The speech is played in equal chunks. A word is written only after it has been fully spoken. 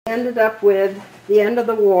ended up with the end of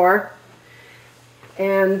the war,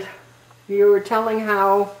 and you were telling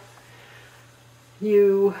how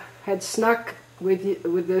you had snuck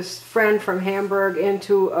with this friend from Hamburg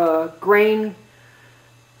into a grain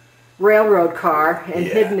railroad car and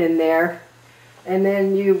hidden in there, and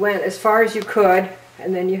then you went as far as you could,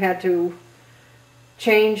 and then you had to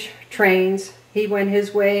change trains. He went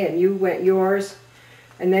his way and you went yours,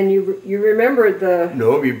 and then you remembered the...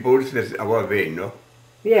 No, we both went our way, no?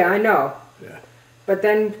 Yeah, I know. Yeah. But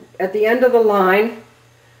then at the end of the line,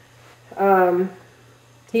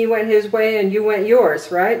 he went his way and you went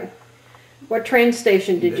yours, right? What train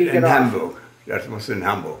station did you get off? In Hamburg. That was in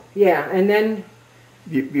Hamburg. Yeah, and then...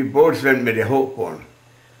 We both went with the Hochbahn.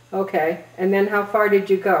 Okay, and then how far did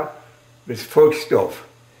you go? With Volksdorf.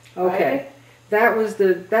 Okay, that was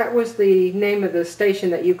the name of the station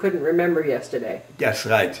that you couldn't remember yesterday. That's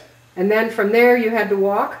right. And then from there you had to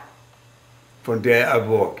walk? From there I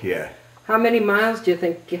walk, yeah. How many miles do you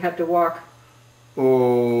think you had to walk?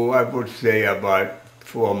 Oh, I would say about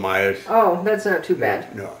 4 miles. Oh, that's not too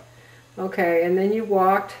bad. No. Okay, and then you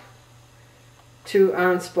walked to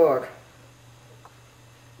Ansburg.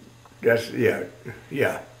 That's, yeah.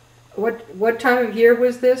 What time of year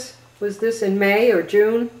was this? Was this in May or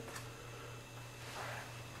June?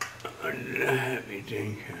 Let me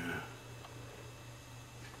think.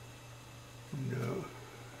 No.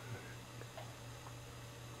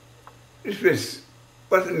 This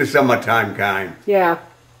was in the summertime kind. Yeah.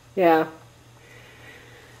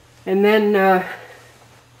 And then,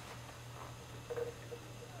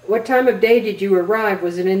 what time of day did you arrive?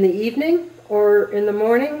 Was it in the evening or in the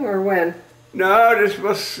morning or when? No, this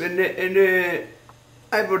was in the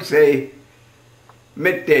I would say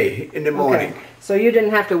midday in the morning. Okay. So you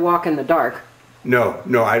didn't have to walk in the dark? No,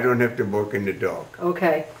 I don't have to walk in the dark.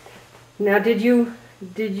 Okay. Now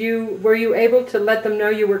were you able to let them know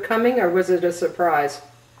you were coming, or was it a surprise?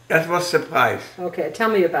 That was a surprise. Okay, tell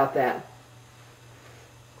me about that.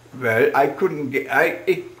 Well, I couldn't get,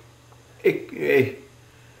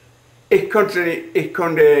 ich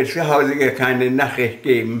konnte zu Hause keine Nachricht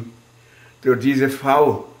geben. So diese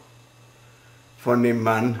Frau von dem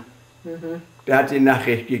Mann, der hat die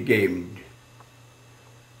Nachricht gegeben.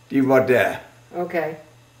 Die war da. Okay.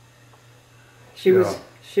 She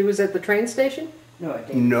was at the train station? No, it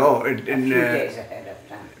didn't. No, a few days ahead of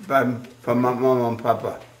time. Von Mama und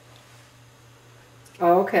Papa.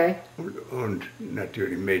 Oh, okay. Und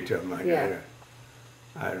natürlich Meta, meine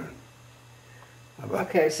I don't. Aber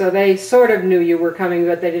okay, so they sort of knew you were coming,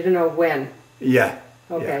 but they didn't know when. Yeah.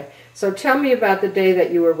 Okay. So tell me about the day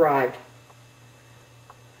that you arrived.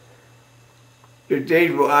 The day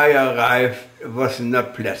I arrived was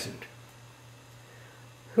not pleasant.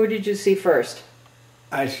 Who did you see first?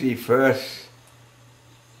 I see first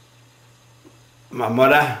my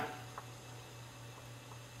mother.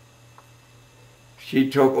 She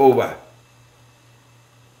took over.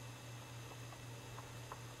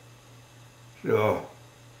 So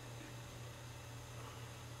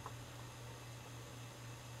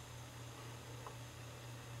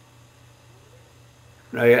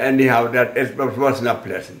anyhow, it was not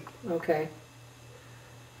pleasant. Okay.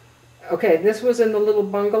 Okay, this was in the little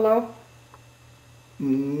bungalow?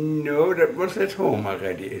 No, that was at home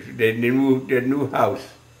already. They moved their new house.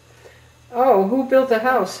 Oh, who built the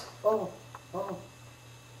house? Oh.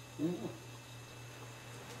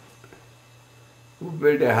 Who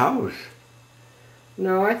built the house?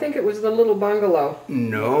 No, I think it was the little bungalow.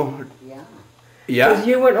 No. Yeah. Yeah?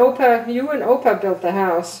 You and Opa built the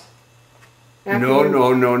house.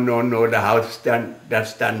 No, the Haus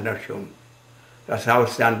das stand da schon. Das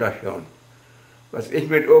Haus stand da schon. Was ich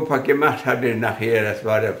mit Opa gemacht hatte nachher, das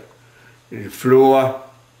war der Flur.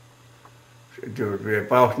 Wir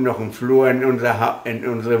brauchten noch einen Flur in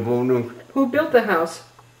unsere Wohnung. Who built the house?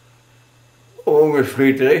 Onkel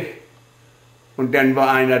Friedrich. Und dann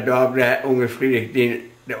war einer da, der Onkel Friedrich,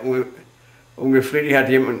 Onkel Friedrich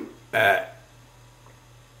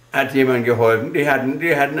hat jemand geholfen. Die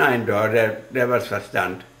hatten einen da, der was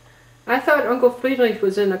verstand. I thought Uncle Friedrich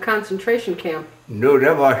was in a concentration camp. No,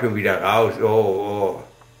 der war schon wieder raus. Oh.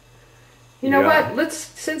 You know what?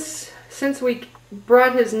 Since we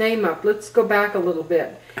brought his name up, let's go back a little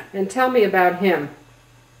bit and tell me about him.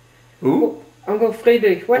 Who? Uncle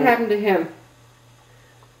Friedrich. What happened to him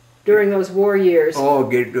during those war years? Oh,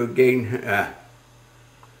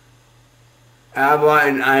 er war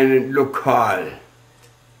in einem Lokal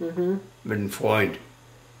mit einem Freund.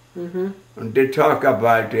 Und die talk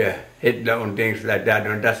about Hitler und things like that.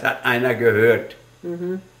 Und das hat einer gehört.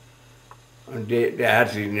 Und der hat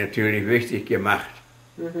sich natürlich wichtig gemacht.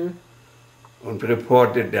 Und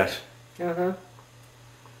reportet das.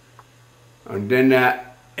 Und dann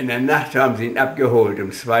in der Nacht haben sie ihn abgeholt,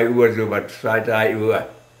 um 2 Uhr, so was, 2, 3 Uhr.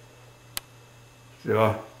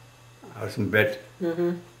 So, aus dem Bett.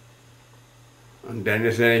 Und dann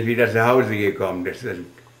ist er nicht wieder zu Hause gekommen. Das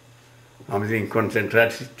haben sie in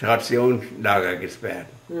Konzentrationslager gesperrt.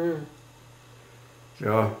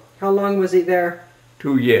 So. How long was he there?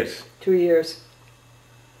 2 years. 2 years.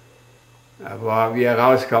 Aber wie er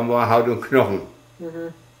rauskam, war Haut und Knochen.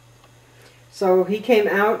 So he came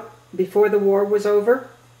out before the war was over?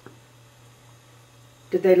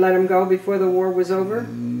 Did they let him go before the war was over?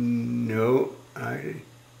 No,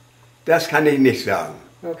 das kann ich nicht sagen,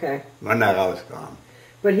 Okay. wann er rauskam.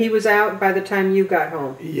 But he was out by the time you got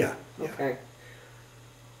home? Ja. Okay.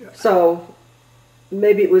 So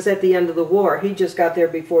maybe it was at the end of the war. He just got there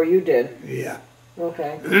before you did. Ja.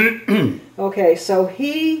 Okay. Okay, so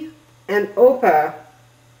he and Opa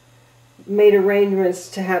made arrangements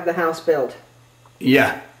to have the house built.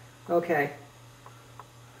 Ja. Okay.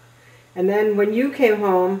 And then when you came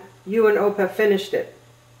home, you and Opa finished it.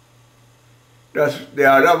 Ja,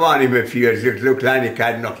 da war nicht mehr viel. So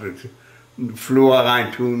Kleinigkeiten noch, Flur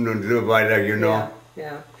reintun und so weiter, you know.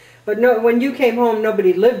 Yeah. But no, when you came home,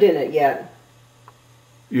 nobody lived in it yet.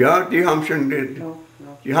 Ja, die haben schon, No,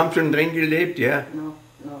 no, die haben schon drin gelebt, ja. no,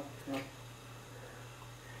 no, no.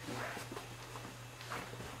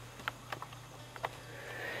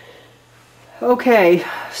 Okay,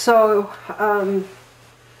 so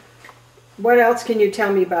what else can you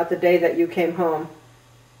tell me about the day that you came home?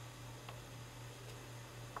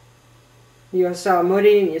 You saw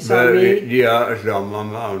Mutti and you saw me? Ja, ich sah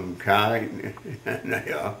Mama und Karin.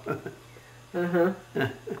 Naja. Uh-huh.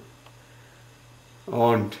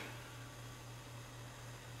 Und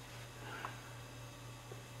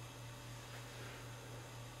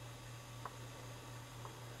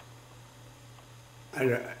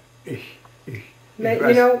also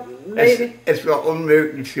You know, maybe. Es war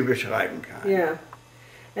unmöglich zu beschreiben, Karin. Yeah.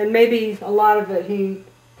 And maybe a lot of it he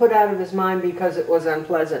put out of his mind because it was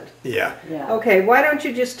unpleasant. Ja. Yeah. Okay, why don't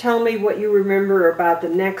you just tell me what you remember about the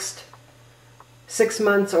next 6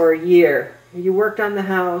 months or a year? You worked on the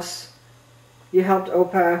house, you helped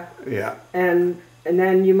Opa, Ja. and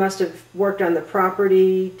then you must have worked on the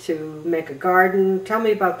property to make a garden. Tell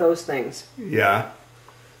me about those things. Ja.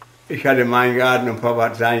 Ich hatte meinen Garten und Papa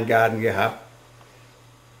hat seinen Garten gehabt.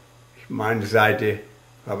 Ich meine Seite,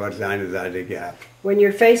 Papa hat seine Seite gehabt. When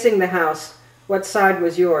you're facing the house, what side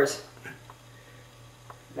was yours?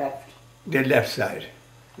 Left. The left side.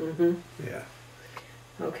 Mm-hmm. Ja.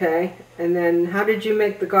 Okay, and then how did you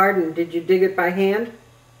make the garden? Did you dig it by hand?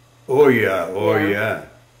 Oh ja, oh Ja. ja.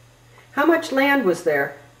 How much land was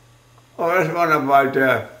there? Oh, das war noch bald,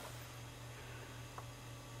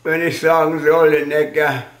 wenn ich sagen soll, in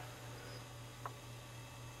etwa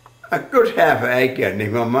a good half acre,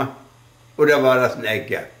 nicht Mama? Oder war das ein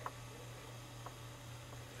Acre?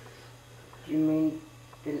 You mean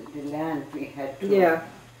the land we had to Yeah.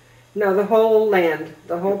 No, the whole land,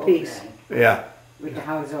 the whole piece. land, Ja, with the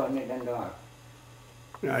house on it and all.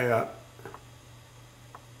 naja.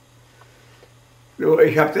 So,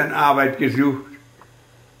 ich habe dann Arbeit gesucht.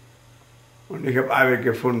 Und ich habe Arbeit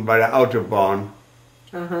gefunden bei der Autobahn.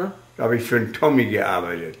 Uh-huh. Da habe ich für den Tommy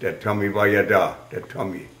gearbeitet. Der Tommy war ja da, der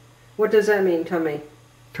Tommy. What does that mean, Tommy?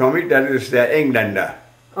 Tommy, das ist der Engländer.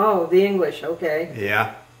 Oh, the English, okay.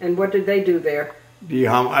 Ja. And what did they do there? Die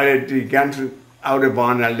haben alle die ganzen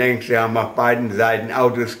Autobahnen längs, die haben auf beiden Seiten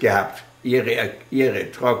Autos gehabt.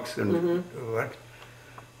 Ihre Trucks und so was.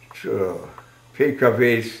 So,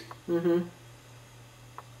 PKWs. Mm-hmm.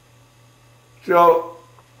 So,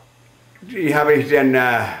 die habe ich dann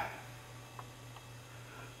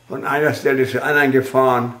von einer Stelle zur anderen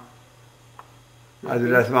gefahren. Also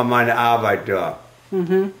das war meine Arbeit da.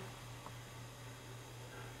 Mm-hmm.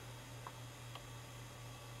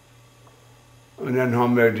 Und dann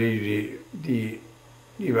haben wir die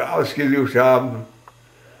wir ausgesucht haben,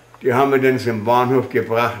 die haben wir dann zum Bahnhof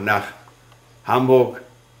gebracht nach Hamburg.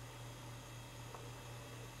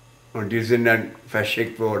 Und die sind dann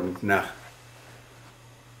verschickt worden nach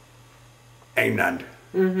England.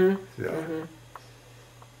 Mm-hmm. So.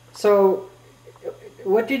 So,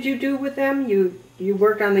 what did you do with them? You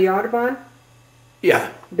worked on the Autobahn? Ja.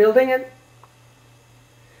 Building it?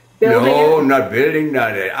 No, it? not building,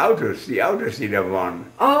 not die Autos, die da waren.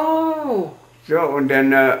 Oh! So, und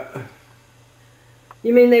dann,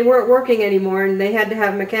 You mean they weren't working anymore and they had to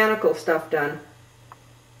have mechanical stuff done?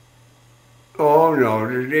 oh no,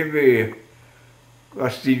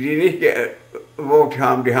 was die nicht gewollt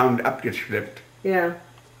haben, die haben abgeschleppt. Yeah.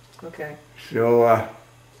 Okay. So,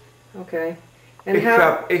 Okay. And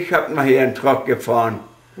how? ich hab nachher einen Truck gefahren,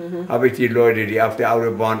 Mhm. habe ich die Leute, die auf der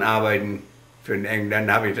Autobahn arbeiten, von England,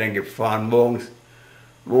 habe ich dann gefahren,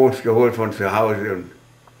 morgens geholt von zu Hause und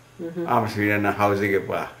abends wieder nach Hause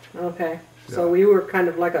gebracht. Okay. So. So you were kind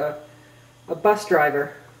of like a bus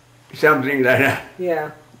driver. Something like that.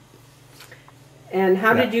 Yeah. And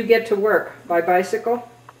how Yeah. did you get to work? By bicycle?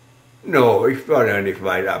 No, ich war ja nicht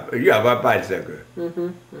weit ab. Ja, war Bicycle.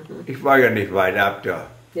 Ich war ja nicht weit ab da.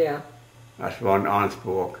 Yeah. Das war in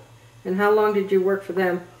Arnsburg. And how long did you work for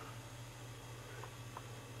them?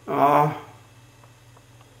 Oh,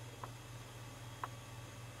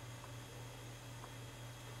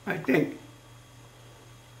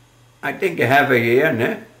 I think a half a year,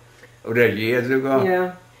 ne? Oder a year sogar.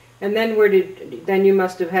 Yeah. And then then you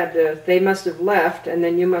must have they must have left, and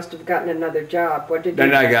then you must have gotten another job. What did Dann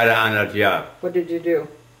you, I got an anderes Job. what did you do?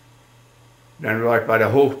 Dann war ich bei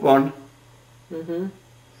der Hochbahn,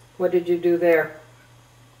 What did you do there?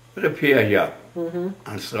 Repairjob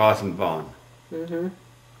an Straßenbahn.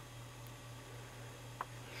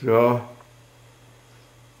 So,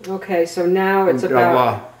 Okay, so now it's und da about,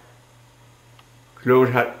 war,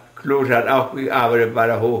 Claude hat auch gearbeitet bei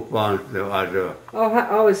der Hochbahn. So, also,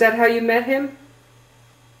 oh, is that how you met him?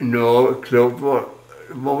 no, Claude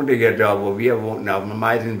wohnte ja da, wo wir wohnten, auf dem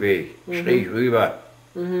Meisenweg, schräg rüber.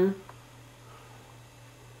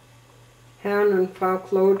 Herrn and Frau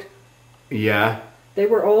Claude, Ja, they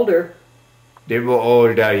were older. they were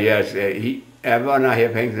older, yes. Er war nachher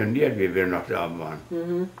pensioniert, wie wir noch da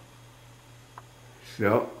waren.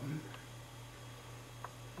 So,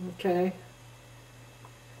 Okay.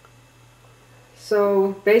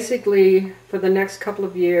 So basically, for the next couple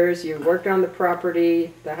of years, you worked on the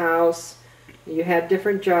property, the house, you had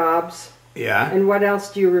different jobs. ja. And what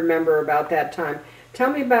else do you remember about that time? Tell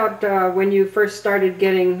me about when you first started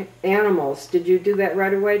getting animals. Did you do that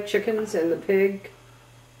right away? Chickens and the pig?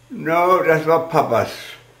 No, das war Papas.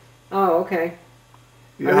 Oh, okay.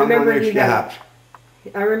 Wir haben noch remember nichts he had- gehabt.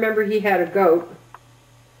 I remember he had a goat.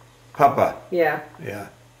 Papa, Yeah. ja.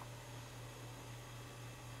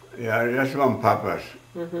 Ja, das waren Papas.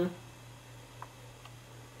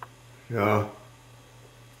 So,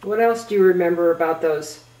 What else do you remember about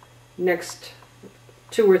those next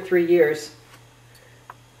 2 or 3 years?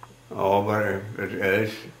 aber it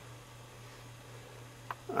is.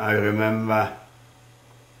 I remember.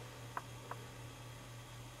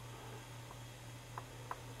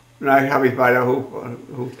 Nein, habe ich bei der Hochbahn.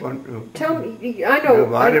 Tell me, I know.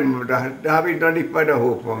 Da habe ich noch nicht bei der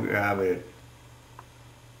Hochbahn gearbeitet.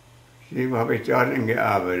 Sieben habe ich darin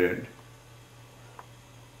gearbeitet.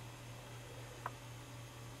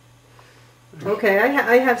 Okay,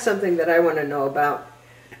 I have something that I want to know about.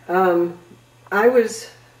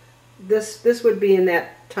 This would be in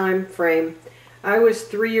that time frame. I was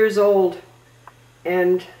 3 years old,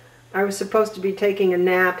 and I was supposed to be taking a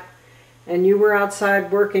nap, and you were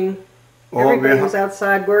outside working. Oh, Everybody wir- was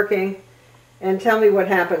outside working. And tell me what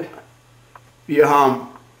happened. Wir haben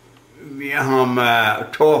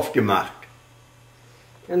Torf gemacht.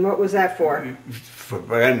 And what was that for?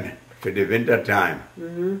 Verbrennen für die Wintertime.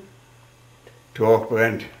 Torf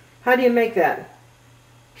brennt. How do you make that?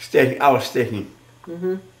 Ausstechen.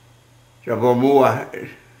 Da war Moor.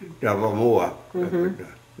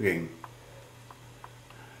 Ging.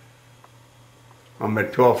 Haben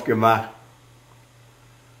wir Torf gemacht.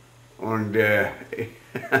 Und I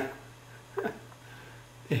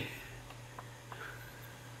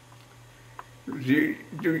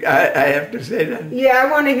have to say that. Yeah, I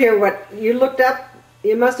want to hear what you looked up.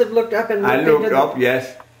 You must have looked up and I looked looked into up,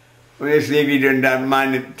 yes. Und ich sehe, wie du dann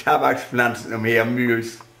meine Tabakspflanzen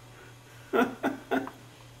umhermühlst.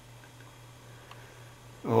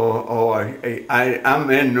 Am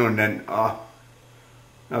Ende und dann,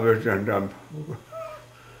 habe ich dann,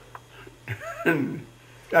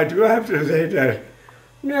 I do have to say that,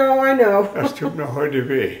 No, I know. das tut mir heute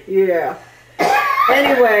weh. Yeah.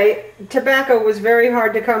 Anyway, tobacco was very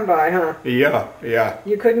hard to come by, huh? Ja, ja.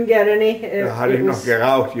 You couldn't get any? Da hatte ich noch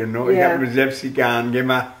geraucht, you know. Ich Yeah. habe mir selbst Zigarren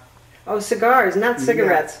gemacht. Oh, cigars, not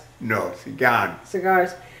cigarettes. No, Zigarren.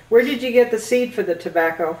 Cigars. Where did you get the seed for the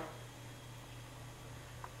tobacco?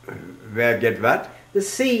 Wer geht was? The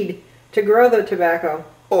seed to grow the tobacco.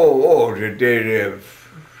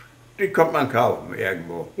 Die kommt man kaufen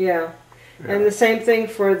irgendwo. Yeah. And the same thing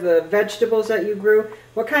for the vegetables that you grew.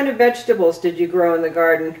 What kind of vegetables did you grow in the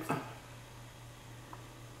garden?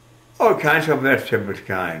 All kinds of vegetables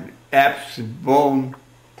kind. Apps, bone,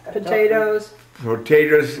 Potatoes.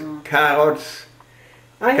 potatoes, carrots.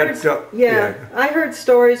 I heard, Ketchup, yeah, yeah. I heard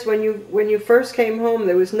stories when you first came home.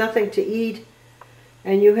 There was nothing to eat,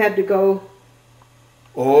 and you had to go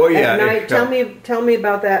Oh yeah. at night. Tell me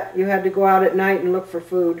about that. You had to go out at night and look for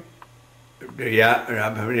food. Ja,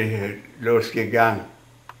 dann bin ich losgegangen.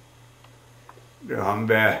 Da haben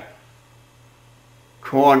wir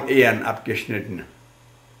Kornehren abgeschnitten.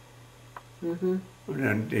 Mhm. Und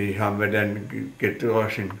dann, die haben wir dann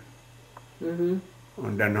gedroschen. Mhm.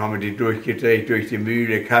 Und dann haben wir die durchgedreht durch die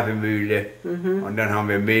Mühle, Kaffeemühle. Mhm. Und dann haben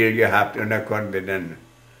wir Mehl gehabt und da konnten wir dann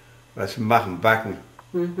was machen, backen.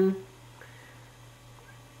 Mhm.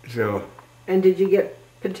 So. And did you get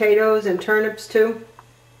potatoes and turnips too?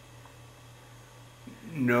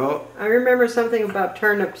 No. I remember something about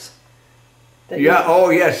turnips. that you- Ja, oh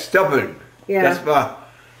yes, Stoppeln. Yeah.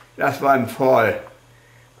 Das war im Fall.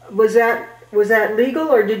 Was that legal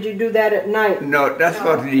or did you do that at night? No, das No,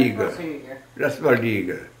 war das legal. war legal. Das war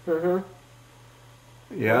legal. Mhm.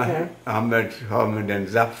 Ja, Okay. haben wir den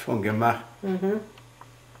Saft von gemacht, Mhm.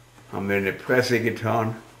 haben wir in eine Presse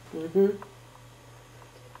getan. Mhm.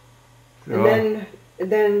 So. And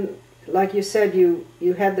then, like you said, you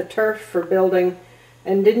had the turf for building,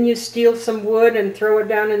 and didn't you steal some wood and throw it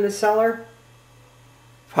down in the cellar?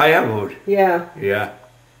 Firewood, Yeah. ja.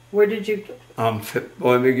 Where did you? Haben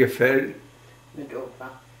Bäume gefällt, Mit Opa.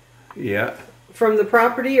 ja. From the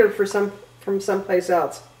property or from someplace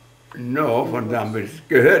else? No, von somebody,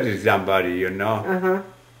 gehörte somebody, you know. Uh-huh.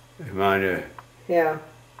 Ich meine, Yeah.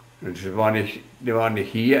 das war nicht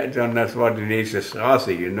hier, sondern das war die nächste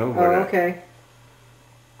Straße, you know. Oh, okay.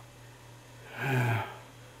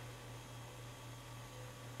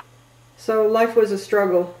 So life was a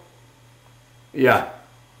struggle. Ja,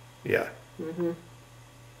 ja. Mhm.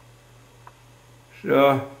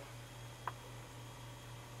 So,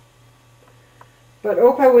 But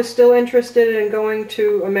Opa was still interested in going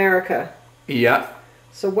to America. ja.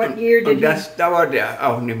 So what year did Und he? das dauerte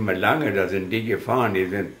auch nicht mehr lange, da sind die gefahren. Die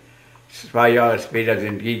sind 2 Jahre später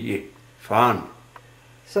sind die gefahren.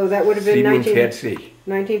 So that would have been 47.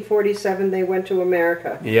 1947. They went to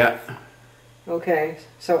America. Ja, Okay.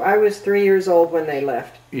 So I was 3 years old when they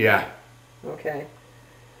left. ja, Okay.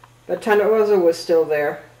 But Tante Rosa was still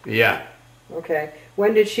there. ja. Okay.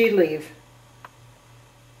 When did she leave?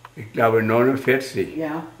 Ich glaube 49.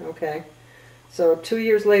 Ja. Okay. So 2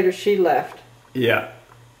 years later she left. Ja,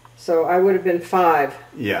 So I would have been 5.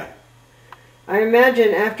 ja, I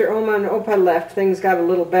imagine after Oma and Opa left, things got a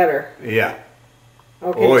little better. ja.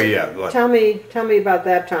 Okay. Oh ja, was? Tell me about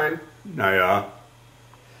that time. Naja.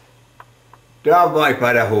 Da war ich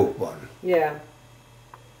bei der Hochbahn. Yeah.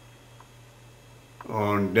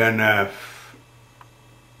 Und dann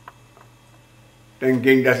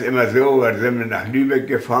ging das immer so, da sind wir nach Lübeck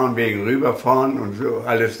gefahren, wegen Rüberfahren und so,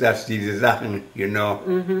 alles das, diese Sachen, you know,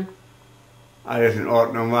 Mhm. alles in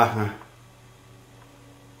Ordnung machen.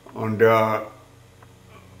 Und da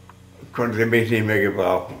konnten sie mich nicht mehr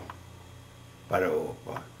gebrauchen, bei der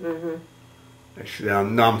Hochbahn. Mhm. Es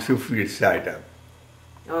nahm zu viel Zeit ab.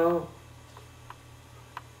 Oh.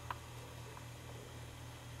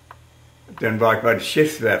 Dann war ich bei der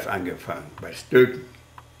Schiffswerft angefangen, bei Stöcken.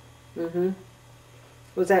 Mhm.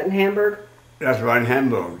 Was that in Hamburg? Das war in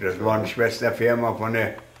Hamburg, das war eine Schwesterfirma von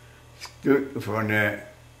der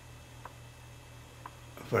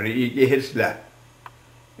I.G. Hitzler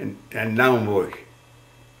in Naumburg.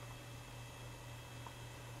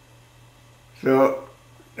 So,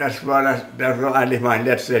 das war eigentlich mein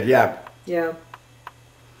letztes Jahr. Yeah.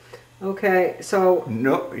 Okay. So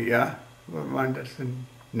No, ja, was war das denn?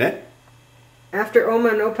 Ne? after Oma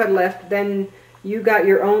and Opa left, then you got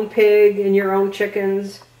your own pig and your own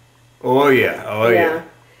chickens. Oh ja, oh ja.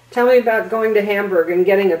 Tell me about going to Hamburg and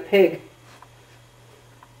getting a pig.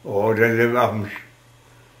 Oh, dann sind wir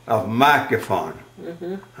auf den Markt gefahren.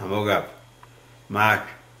 Mhm. Hamburger Markt.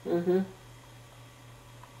 Mhm.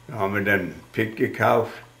 Da haben wir dann Pig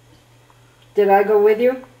gekauft. Did I go with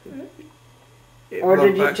you, or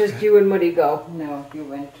did you just you and Woody go? No, you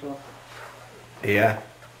went to. Ja.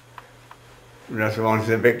 Und das war uns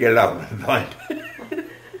dann weggelaufen im Wald.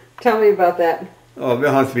 Tell me about that. Oh,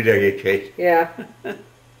 wir haben es wieder gekriegt. Yeah.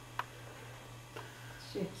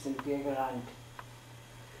 Sie sind wir gerannt.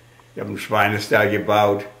 Ich habe einen Schweinestall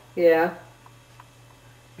gebaut. Yeah.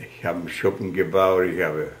 Ich habe einen Schuppen gebaut.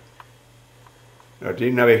 Ja,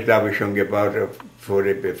 den habe ich, glaube ich, schon gebaut,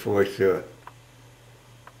 bevor ich so.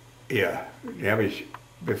 Ja, den habe ich,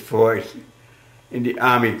 bevor ich in die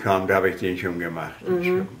Army kam, da habe ich den schon gemacht. Den Mhm.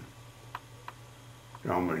 Schuppen.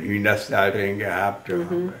 Da haben wir einen Hühnerstall drin gehabt, da haben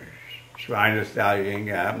wir einen Schweinestall drin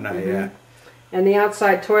gehabt, nachher. And the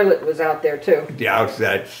outside toilet was out there too. Die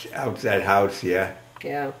outside house, ja.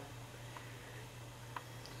 Yeah.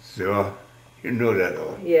 So, you know that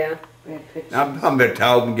all. Yeah. We had pigs. Dann haben wir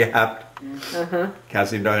Tauben gehabt. Uh-huh.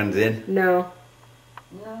 Kannst du dich noch entsinnen? No.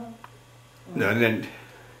 No. Na, dann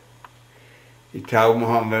Die Tauben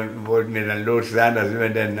wollten mir dann los sein, da sind wir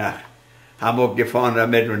dann nach Hamburg gefahren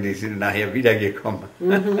damit und die sind nachher wiedergekommen.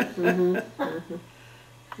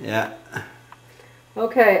 Ja.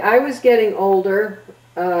 Okay, I was getting older.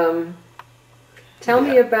 Tell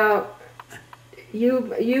me about,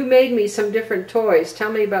 you made me some different toys. Tell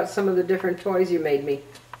me about some of the different toys you made me.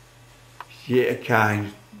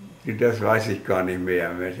 Das weiß ich gar nicht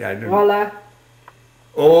mehr. Roller.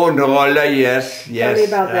 Oh, ein Roller, yes, Tell me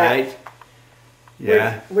about right. that.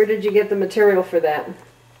 Ja. Where did you get the material for that?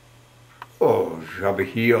 Oh, das habe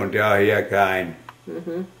ich hier und da hier kein.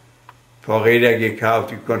 Vorräder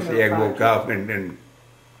gekauft, die konntest du irgendwo kaufen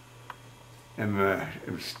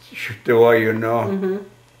im Store, you know.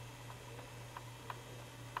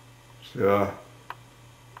 So.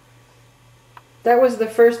 That was the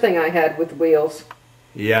first thing I had with wheels.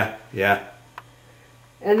 Yeah.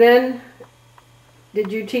 And then,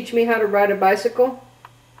 did you teach me how to ride a bicycle?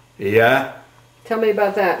 Yeah. Tell me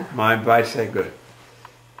about that. My bicycle.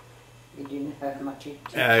 You didn't have much.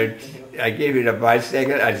 I gave you the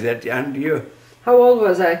bicycle, I said, and you. How old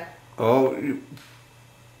was I? Oh,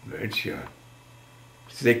 welches Jahr?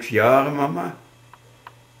 6 Jahre, Mama?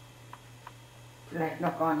 Vielleicht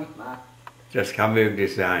noch gar nicht mal. Das kann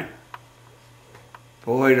möglich sein.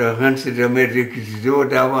 Boah, da rennst du damit so,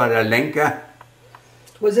 da war der Lenker.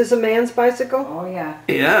 Was this a man's bicycle? Oh ja.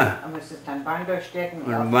 Ja. Aber es ist ein Bein durchstecken.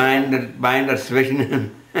 Und mein Bein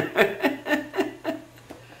dazwischen.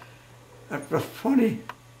 That was funny.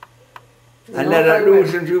 I let her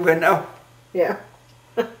loose and you went up. Yeah.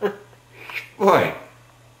 Boy,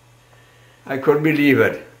 I couldn't believe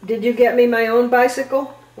it. Did you get me my own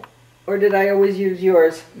bicycle? Or did I always use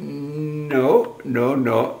yours? No.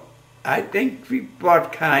 I think we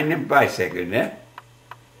bought keinen bicycle, ne?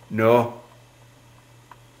 No.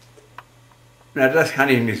 Na, das kann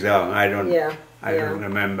ich nicht sagen. I don't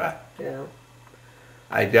remember. Yeah.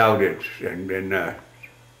 I doubt it. And then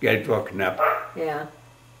Geld war knapp. Yeah.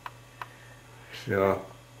 So.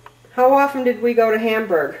 How often did we go to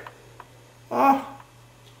Hamburg? Oh.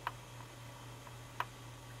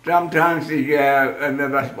 Sometimes wenn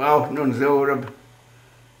wir was brauchten und so. Oder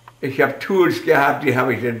ich habe Tools gehabt, die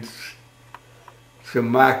habe ich dann zum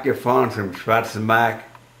Markt gefahren, zum schwarzen Markt.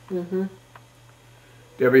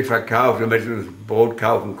 Die habe ich verkauft, damit wir uns Brot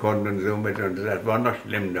kaufen konnten und so mit. Und das war noch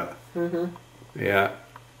schlimm da. Ja.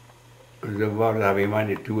 Und so habe ich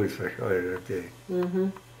meine Tools verscheuert. Okay.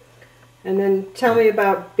 And then tell me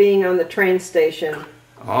about being on the train station.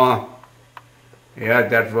 Oh, yeah,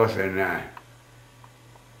 that was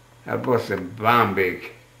in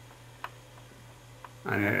Barmbek,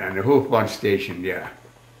 an der Hochbahnstation, ja.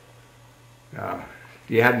 Da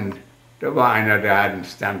war einer, der hat einen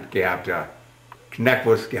Stand gehabt, der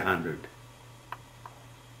Knackwurst gehandelt.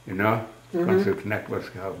 You know, konntest du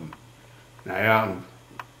Knackwurst kaufen. Naja, und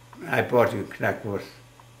ich bought you Knackwurst.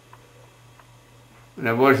 Und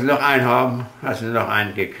dann wolltest du noch einen haben, hast du noch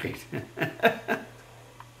einen gekriegt.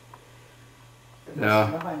 Ja.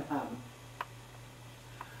 Noch einen haben.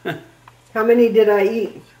 How many did I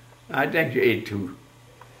eat? I think you ate 2.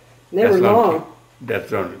 They were long.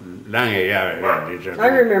 That's a lange Jahre. I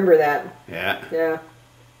remember that. Yeah. Yeah.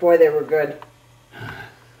 Boy, they were good.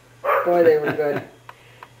 Boy, they were good.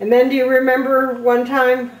 And then do you remember one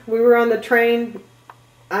time we were on the train?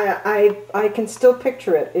 I can still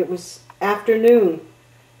picture it. It was afternoon.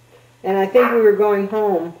 And I think we were going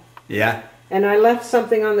home. Yeah. And I left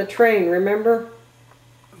something on the train, remember?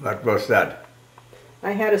 What was that?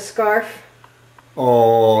 I had a scarf.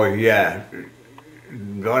 Oh, ja.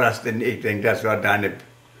 War das denn, ich denke, das war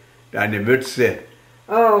deine Mütze.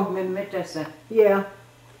 Oh, Mit Mittagessen. yeah.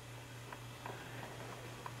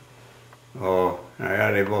 Oh,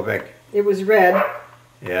 naja, die war weg. It was red.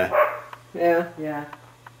 Ja. Yeah. Ja.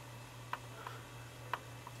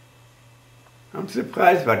 I'm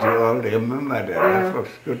surprised what you all remember that. Yeah. That was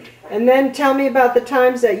good. And then tell me about the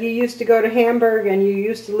times that you used to go to Hamburg and you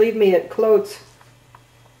used to leave me at Klotz.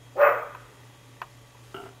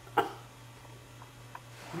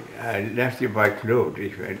 I left you by Claude.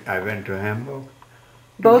 I went to Hamburg.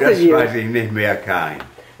 Both das of you. weiß ich nicht mehr kein.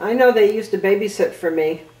 I know they used to babysit for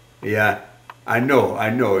me. Ja, I know,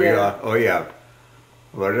 Yeah. ja, oh ja.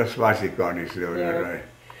 Aber das weiß ich gar nicht so. Yeah.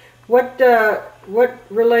 What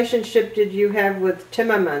relationship did you have with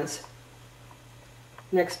Timmermans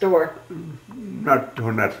next door? Not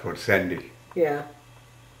 100%. Yeah,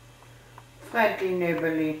 Freddie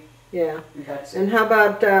Nöberli. yeah. That's it. And how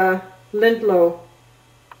about Lindlow?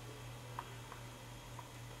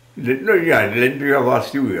 Ja, Lindbergh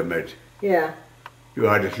warst du ja mit. Yeah, Du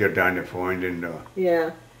hattest ja deine Freundin da.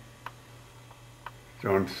 yeah.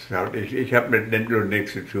 Sonst ich habe mit Ländler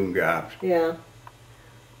nichts zu tun gehabt. Yeah.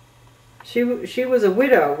 She was a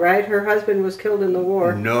widow, right? Her husband was killed in the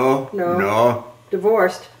war. No, No. no,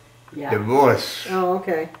 Divorced. Ja. Divorce. Oh,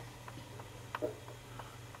 okay.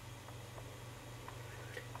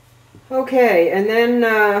 Okay, and then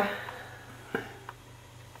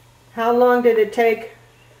how long did it take?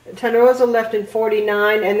 Tanoza left in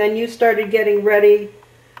 49, and then you started getting ready.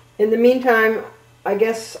 In the meantime, I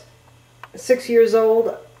guess 6 years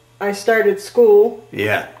old, I started school,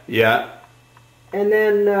 Ja, ja. and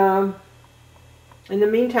then in the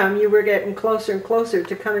meantime, you were getting closer and closer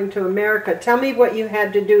to coming to America. Tell me what you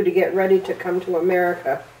had to do to get ready to come to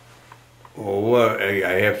America. Oh,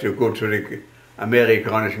 I have to go to the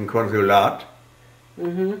amerikanischen Konsulat.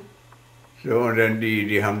 Mhm. So, und dann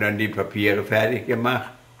die haben dann die Papiere fertig gemacht.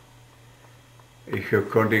 Ich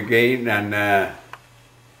konnte gehen an eine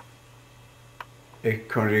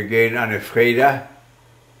Freda.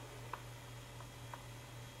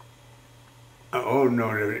 Oh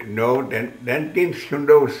no, dann ging es schon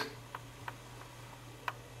los.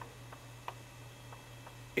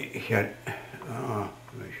 Ich hatte,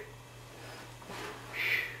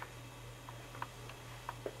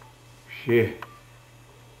 shit.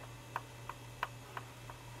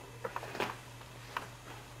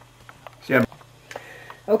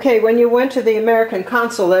 Okay, when you went to the American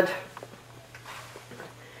consulate,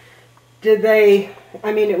 did they,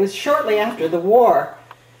 I mean, it was shortly after the war,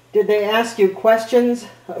 did they ask you questions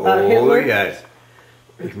about Hitler? Oh, yes.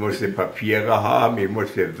 Ich musste Papiere haben, ich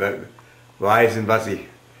musste weisen, was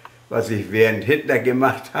ich während Hitler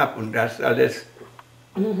gemacht habe und das alles.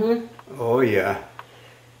 Mhm. Oh ja.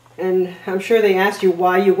 And I'm sure they asked you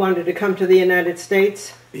why you wanted to come to the United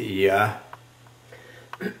States. Ja.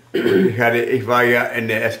 Ich war ja in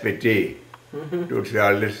der SPD,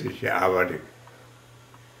 sozialistisch gearbeitet.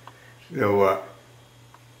 So,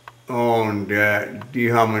 und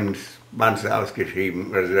die haben einen Sponsor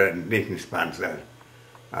ausgeschrieben, also nicht einen Sponsor,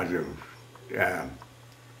 also,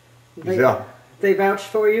 so, They vouched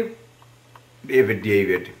for you?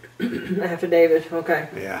 David, Affidavit, okay.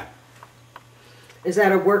 ja, Is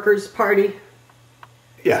that a workers' party?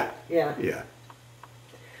 ja, Yeah. ja.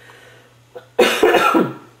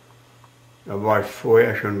 Da war ich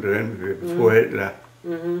vorher schon drin, vor Hitler.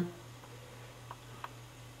 Mhm.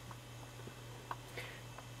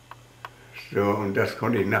 So, und das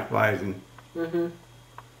konnte ich nachweisen. Mhm.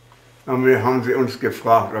 Und wir haben sie uns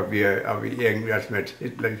gefragt, ob wir irgendwas mit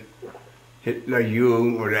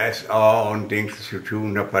Hitlerjugend oder SA und Dings zu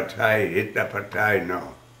tun, eine Partei, Hitlerpartei, no.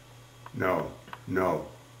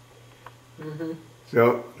 Mhm.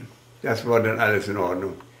 So, das war dann alles in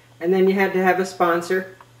Ordnung. And then you had to have a sponsor.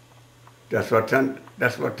 Das war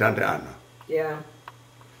Tante Anna. Yeah.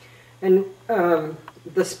 And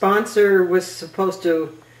the sponsor was supposed to,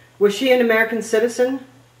 was she an American citizen?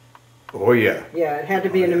 Oh ja. Yeah, it had to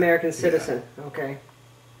be Oh, an yeah. American citizen. Okay.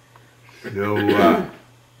 So,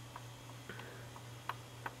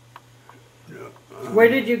 Where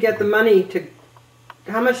did you get the money to,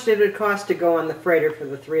 how much did it cost to go on the freighter for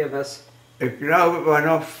the three of us? ich glaube, es war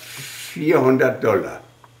noch $400.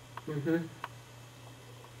 Mhm.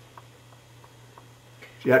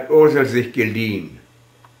 Sie hat Ursel sich geliehen.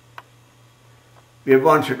 Wir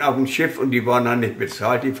waren schon auf dem Schiff und die waren noch nicht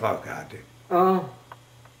bezahlt, die Fahrkarte. Oh,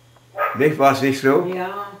 Nicht, war es nicht so?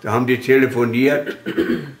 Ja. Da haben die telefoniert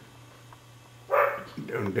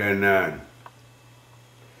und dann,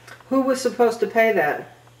 who was supposed to pay that?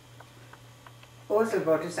 Ursel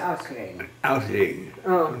wollte es auslegen. auslegen.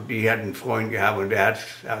 Oh. Und die hat einen Freund gehabt und der hat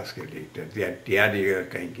es ausgelegt. Die hatte ja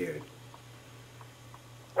kein Geld.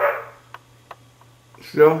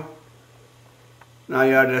 So,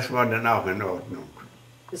 naja, das war dann auch in Ordnung.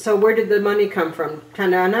 So where did the money come from?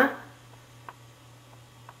 Tanana?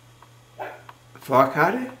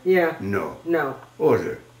 Fahrkarte? Yeah. No. No.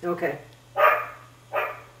 Ursel. Okay.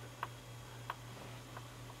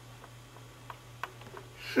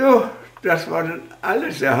 So, das war dann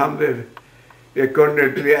alles. Da haben wir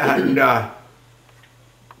hatten da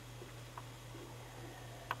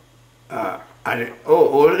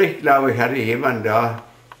Ulrich, glaube ich, hatte jemand da.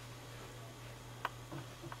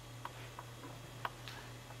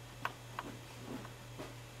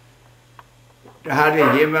 Da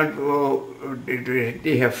hatte jemand,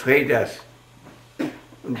 die Herr Freders.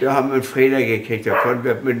 Und da haben wir einen Freder gekriegt, da konnten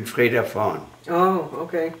wir mit dem Freder fahren. Oh,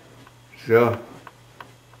 okay. So,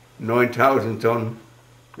 9000 Tonnen,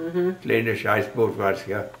 Mhm. kleines Scheißboot war es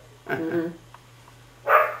ja. Mhm.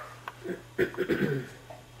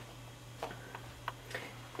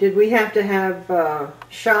 Did we have to have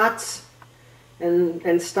shots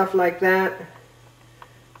and stuff like that?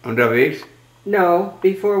 Unterwegs? No,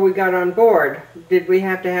 before we got on board, did we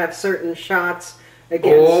have to have certain shots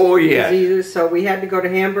against Oh, yes. diseases? So we had to go to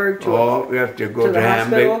Hamburg to. Oh, we have to go to to the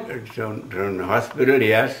Hamburg, to the hospital,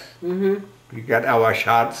 yes. Mm-hmm. We got our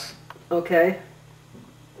shots. Okay.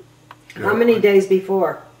 How many days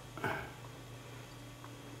before?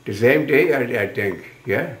 The same day, I think,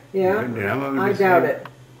 yeah. Yeah. The I doubt it.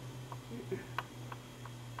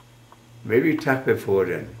 Maybe tough before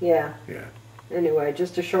then, Yeah. yeah. Anyway,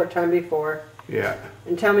 just a short time before. Yeah.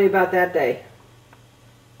 And tell me about that day.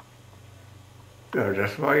 Ja,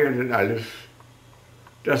 das war ja dann alles.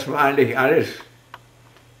 Das war eigentlich alles.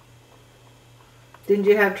 Didn't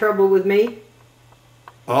you have trouble with me?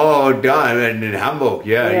 Oh, da in Hamburg,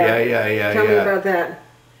 yeah. Tell me about that.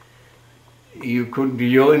 You couldn't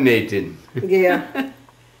urinaten. Yeah.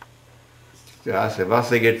 Du hast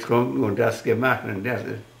Wasser getrunken und das gemacht und das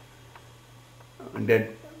ist. Und dann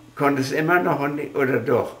konntest immer noch nicht, oder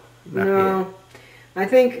doch? No. I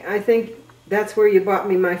think that's where you bought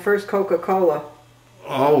me my first Coca-Cola.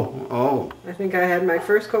 Oh. I think I had my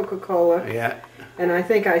first Coca-Cola. Yeah. And I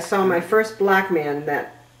think I saw my first black man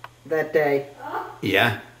that day.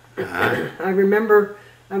 Yeah. Uh-huh. I remember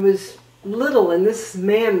I was little and this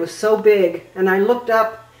man was so big and I looked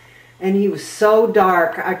up and he was so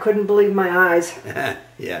dark. I couldn't believe my eyes.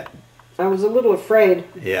 Yeah. I was a little afraid.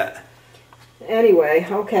 Yeah. Anyway,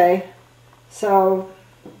 okay. So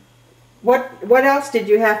what else did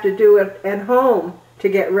you have to do at home to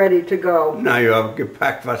get ready to go? Na, ich habe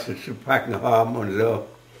gepackt, was sie zu packen haben und so.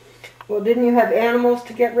 Well, didn't you have animals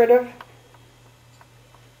to get rid of?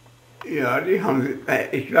 Ja,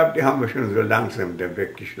 ich glaube, die haben wir schon so langsam dann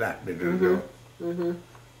weggeschlachtet und so. Mhm.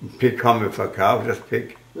 Ein Pig haben wir verkauft, das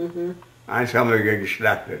Pig. Mhm. Eins haben wir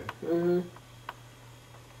geschlachtet. Mhm.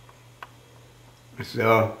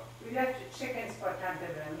 So. We left the chickens for Tante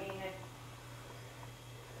Wilhelmine.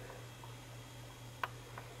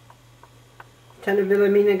 Tante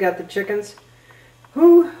Wilhelmina got the chickens.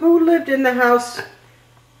 Who lived in the house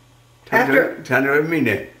after? Tante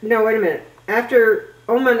Wilhelmine. No, wait a minute. After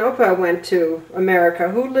Oma and Opa went to America,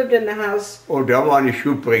 who lived in the house Oh, da waren die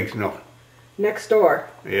Schuhbrings noch. next door?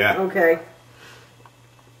 Ja. Okay.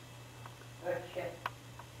 Okay.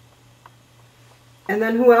 And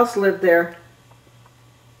then who else lived there?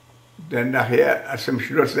 Dann nachher, zum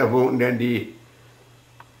Schluss, da wohnten dann die,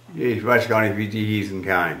 ich weiß gar nicht, wie die hießen,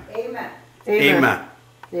 kein. Amen. Emma.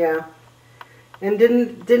 Yeah. And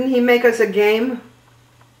didn't he make us a game?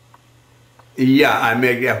 Ja, I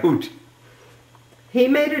made a hoot. He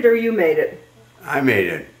made it or you made it? I made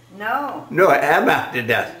it. No. No, er machte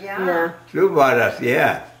das. Ja. Yeah. So war das,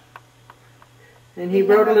 ja. And he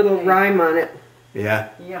wrote a little rhyme on it. Ja,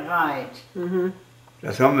 You're right. Mhm.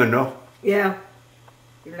 das haben wir noch. Yeah.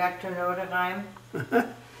 You like to know the rhyme?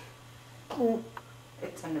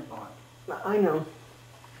 It's on the board. I know.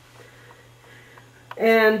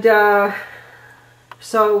 And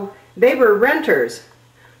so they were renters.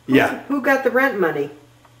 Ja, Who got the rent money?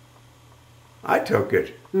 I took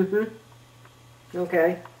it. Mm-hmm.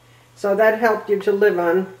 Okay. So that helped you to live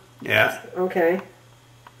on. Ja. Okay.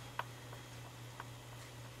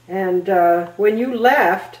 And when you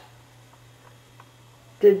left,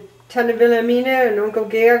 did Tante Wilhelmina and Uncle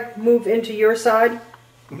Georg move into your side?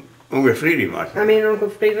 Onkel Friedi was I mean, Uncle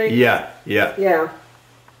Friedrich? Ja, ja. Yeah.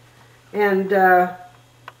 And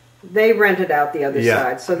they rented out the other Yeah,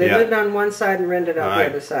 side. So they yeah. lived on one side and rented out the Right.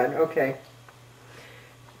 other side. Okay.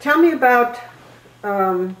 Tell me about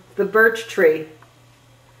the birch tree.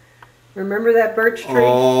 Remember that birch tree?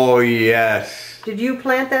 Oh, yes. Did you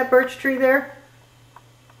plant that birch tree there?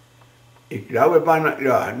 Ich glaube,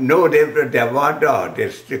 ja, no, der war da, der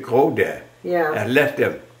Crow der. Yeah. Er left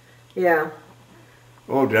him. Yeah.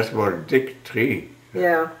 Oh, das war ein dick Tree.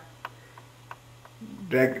 Yeah.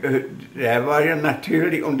 Der war ja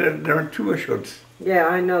natürlich unter Naturschutz. Yeah,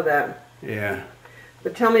 I know that. Ja.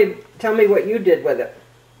 But tell me what you did with it.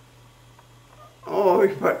 Oh,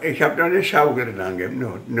 ich habe da eine Schaukel dran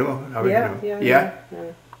gemacht. No, hab ich noch. Yeah. Ja?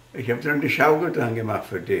 Ich habe da eine Schaukel dran gemacht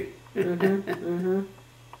für dich. Mhm. Mhm.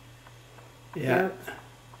 Ja.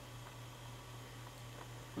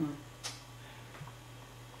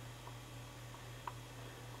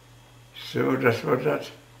 So, das war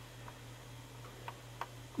das.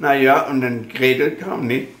 Naja, und dann Gretel kam,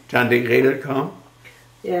 nicht? Tante Gretel kam.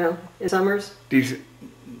 Yeah. In summers.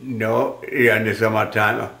 No, ja, in der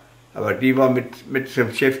Sommertime. Aber die war mit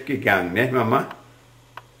zum Schiff gegangen, ne, Mama?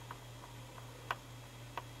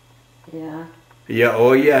 Ja. Ja,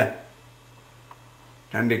 oh ja.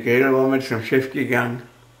 Tante Gretel war mit zum Schiff gegangen.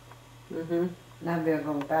 Mhm. Now we're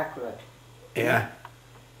going backward. Ja.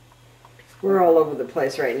 We're all over the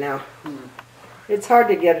place right now. It's hard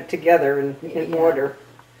to get it together in Yeah. order.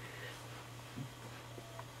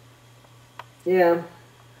 Yeah.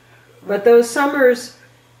 But those summers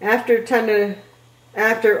after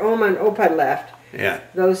Oma and Opa left, Yeah.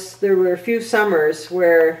 there were a few summers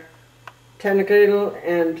where Tennegriddle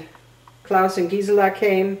and Klaus and Gisela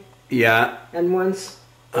came, Ja, and once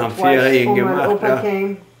or Haben twice Ferien Oma gemacht, and Opa ja.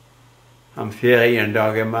 came. haben Ferien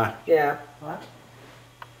da gemacht. Yeah, What?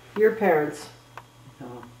 your parents No,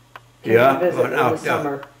 came Ja, to visit waren in the auch da.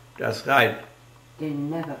 summer. Das right. they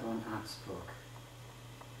never won Augsburg.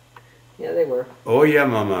 Yeah, they were. Oh ja,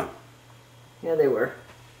 Mama. Yeah, they were.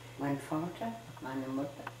 Mein Vater, meine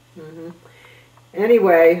Mutter.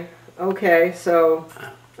 Anyway, okay, so,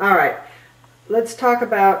 all right. Let's talk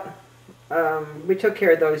about, we took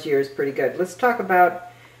care of those years pretty good. Let's talk about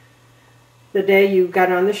the day you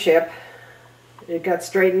got on the ship. It got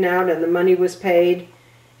straightened out and the money was paid.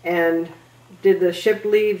 And did the ship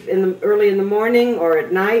leave early in the morning or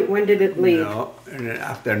at night? When did it leave? No, in the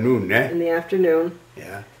afternoon, ne? In the afternoon.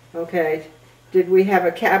 Ja. Okay. Did we have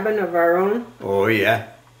a cabin of our own? Oh ja.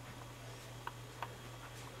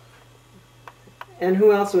 And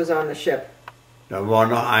who else was on the ship? Da war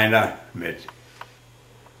noch einer mit.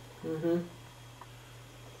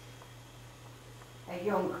 Herr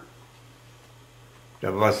Jung,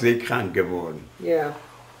 Da war seekrank geworden. Yeah.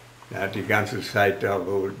 Er hat die ganze Zeit da,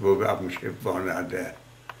 wo wir auf dem Schiff waren,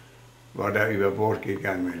 war da über Bord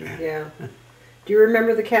gegangen. Yeah. Do you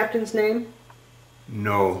remember the captain's name?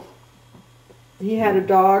 No. He had a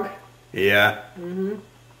dog. Ja.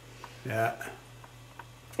 Ja.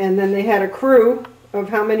 And then they had a crew of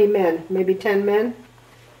how many men? Maybe 10 men?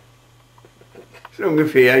 So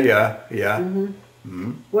ungefähr, ja. Ja.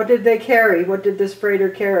 What did they carry? What did this freighter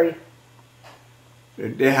carry?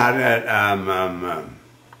 Der hat,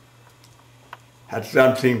 had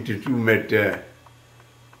something to do with,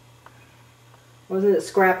 Wasn't it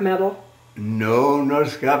scrap metal? no, not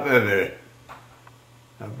scrap metal.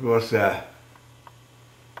 It was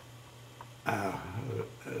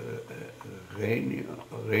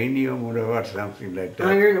rhenium or what, something like that.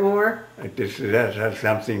 Iron ore? That has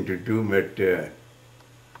something to do with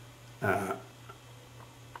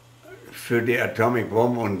für die Atomic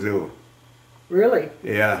Bomb und so. Really?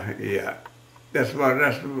 Ja, ja. Das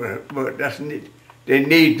need, they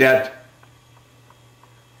need that,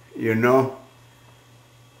 you know.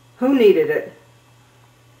 Who needed it?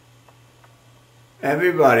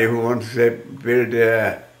 Everybody who wants to build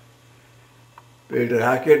a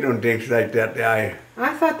rocket and things like that,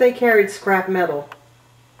 I thought they carried scrap metal.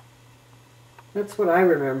 That's what I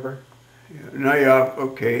remember. no, yeah,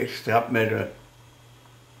 okay, scrap metal.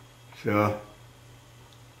 So,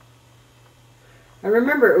 I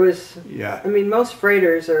remember it was, yeah. I mean, most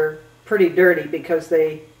freighters are pretty dirty because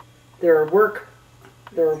they're a work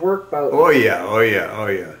boat. Oh yeah, oh yeah, oh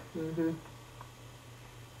yeah.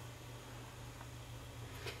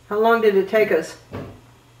 How long did it take us?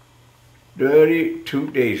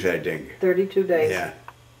 32 days, I think. 32 days. Yeah.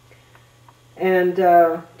 And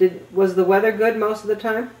was the weather good most of the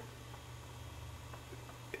time?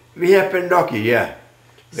 We have been lucky, yeah.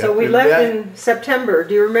 So we left in September.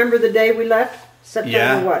 Do you remember the day we left? September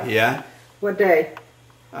Yeah, what? yeah. What day?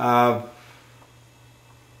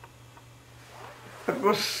 It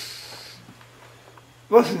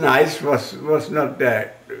was nice. Was not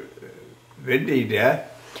that windy there.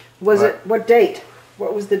 Was it, what date?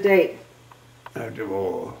 What was the date?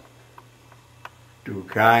 Oh, du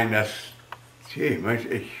kleines. Mensch,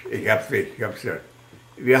 ich hab's.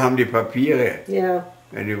 Wir haben die Papiere. Yeah.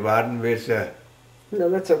 Wenn du warten willst, No,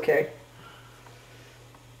 that's okay.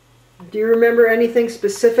 Do you remember anything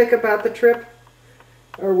specific about the trip?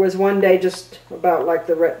 Or was one day just about like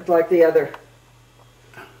the other?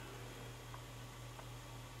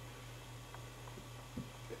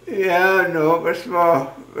 ja, no, es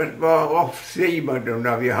war oft Seebad und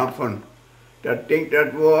wir haben von, das Ding,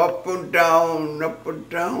 das war up und down, up und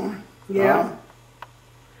down. Yeah.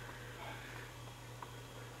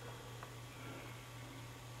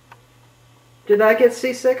 Did I get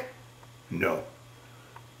seasick? No.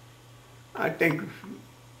 I think,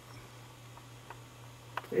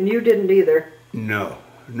 And you didn't either. no,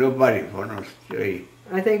 nobody from us three.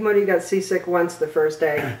 I think Muddy got seasick once the first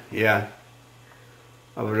day. Ja.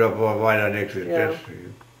 Aber da war weiter nichts. Ja.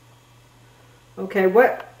 Okay,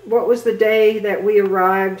 what was the day that we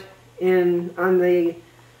arrived on the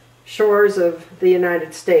shores of the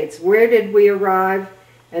United States? Where did we arrive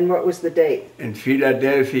and what was the date? In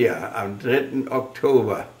Philadelphia am 3.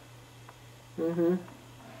 Oktober.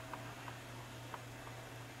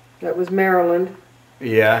 That was Maryland.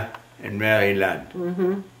 Ja, in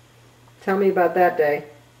Maryland. Tell me about that day.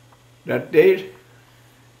 That date?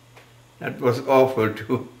 Das was awful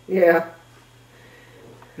too. Yeah.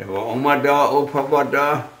 Da war Oma da, Opa war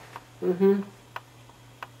da. Mhm.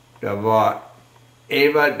 Da war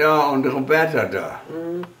Eva da und Roberta da.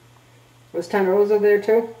 Mhm. Was Tante Rosa there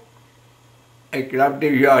too? Ich glaube,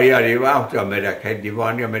 die war auch da mit der Karte. Die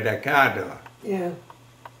waren ja mit der Karte da. Yeah.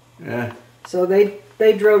 Ja. So they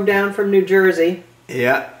drove down from New Jersey.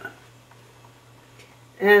 Ja.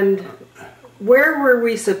 And where were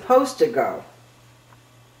we supposed to go?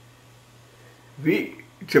 We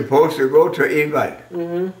supposed to go to Ewald.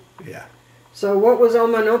 Mhm. Ja. So what was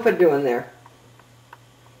Oma and Opa doing there?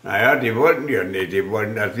 Naja, die wollten ja nicht. Die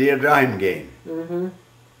wollten, dass wir dahin gehen. Mhm.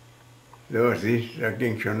 So, siehst du, da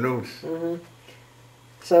ging schon los. Mhm.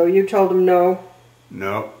 So you told them no?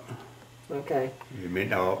 No. Okay. We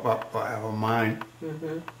made our mind.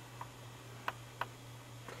 Mhm.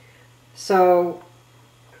 So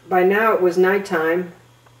by now it was nighttime,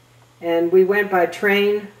 and we went by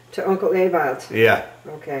train to Uncle Ewald's. Ja.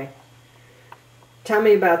 Okay. Tell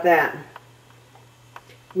me about that.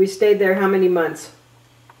 We stayed there how many months?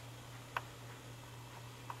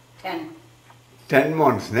 10. 10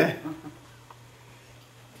 months, ne?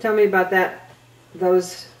 Tell me about that.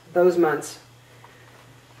 Those months.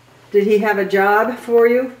 Did he have a job for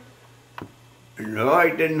you? No, I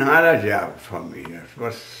didn't have a job for me. That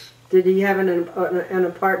was, Did he have an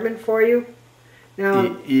apartment for you?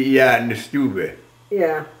 Now, ja, in der Stube.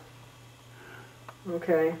 yeah.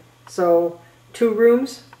 Okay. So 2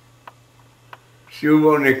 rooms? Stube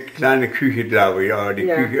und eine kleine Küche, glaube ich. Aber die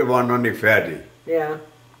Ja. Küche war noch nicht fertig. Yeah.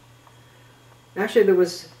 Actually, there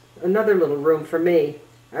was another little room for me.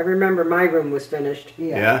 I remember my room was finished.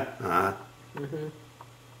 Yeah. Ja? Aha. Hmm.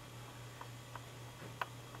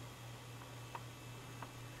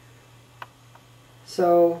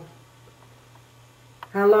 So,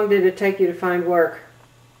 how long did it take you to find work?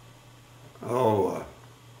 Oh,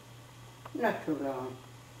 Not too long.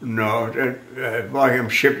 no, das war ich im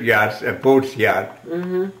Shipyard, Bootsyard.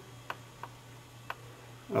 Mm-hmm.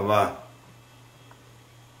 Aber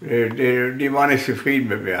die waren nicht zufrieden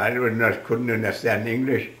mit mir. I couldn't understand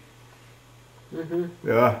English. Mm-hmm.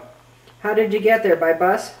 Ja, How did you get there? By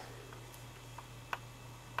bus?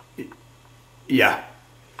 ja.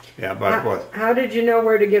 Ja, but was? How did you know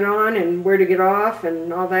where to get on and where to get off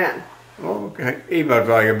and all that? Okay, Ewald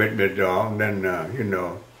war ja mit mir da und dann, you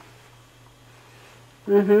know.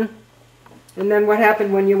 Mm-hmm. And then what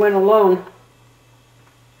happened when you went alone?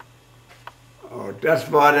 Oh,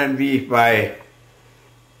 das war dann wie ich bei,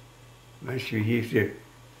 weißt du, wie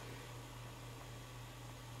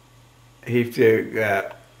hieß die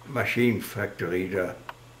Machine Factory da.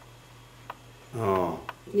 Oh,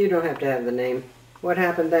 You don't have to have the name. What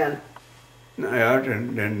happened then? naja,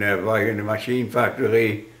 dann war ich in der Machine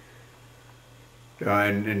Factory da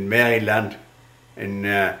in Maryland,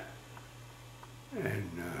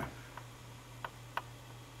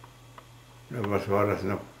 was war das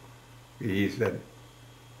noch? Wie hieß das?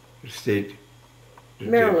 State?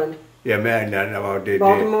 Maryland. Ja, Maryland, aber die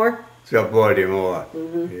Baltimore? so Baltimore.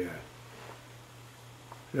 Mhm. Ja.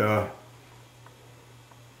 So,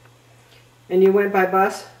 And you went by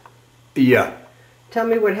bus? ja. Tell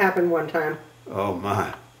me what happened one time. Oh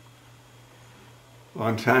my.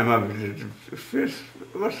 One time I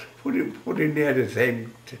was putting there the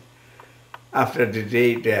same, after the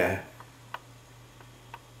date there.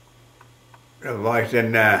 Da war ich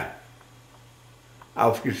dann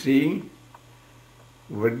aufgestiegen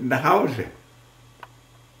und wollte nach Hause.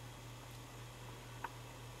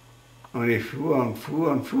 Und ich fuhr und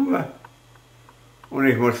fuhr und fuhr. Und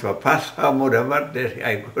ich muss verpasst haben oder was.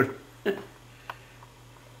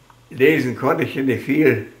 Lesen konnte ich nicht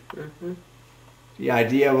viel. Mhm. Die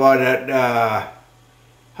Idee war, da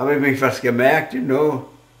habe ich mich was gemerkt, you know.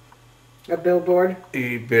 A billboard?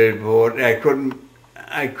 The billboard. I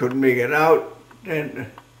couldn't make it out.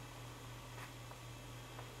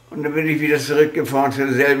 Und dann bin ich wieder zurückgefahren zu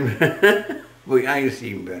demselben, wo ich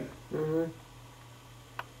eingestiegen bin. Mhm.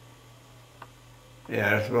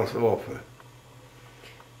 Ja, das war so awful.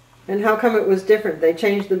 And how come it was different? They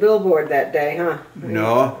changed the billboard that day, huh?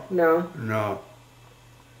 No, No. no.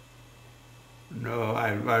 No,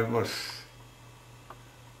 I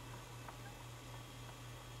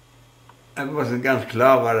wasn't ganz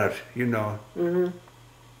klar, war das, you know. Mhm.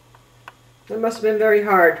 It must have been very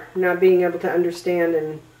hard not being able to understand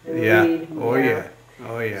and Yeah. read. Oh yeah.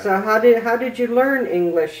 Oh yeah. So how did you learn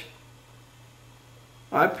English?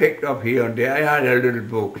 I picked up here and there. I had a little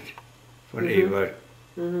book von Ewald.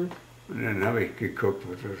 Mhm. Und dann habe ich geguckt,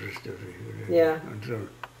 was das ist. Ja. Und so.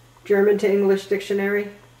 German to English dictionary?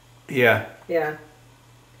 Ja. Yeah.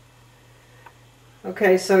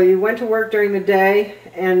 Okay, so you went to work during the day,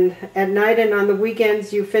 and at night and on the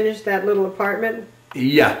weekends you finished that little apartment?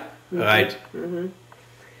 Yeah, right. Mm-hmm.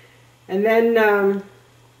 And then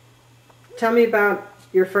tell me about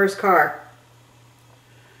your first car.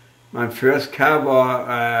 My first car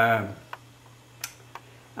was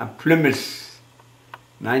a Plymouth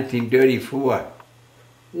 1934.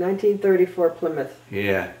 1934 Plymouth.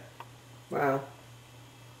 Yeah. Wow.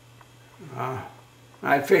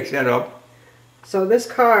 I fixed that up. So this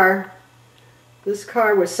car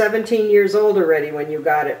was 17 years old already when you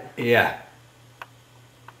got it. Yeah.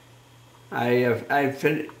 I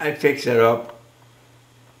fixed it up.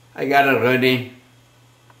 I got it ready.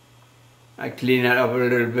 I cleaned it up a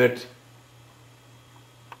little bit.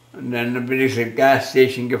 And then bin ich zur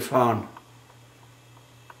Gasstation gefahren.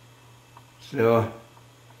 So.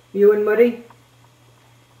 You and Muddy?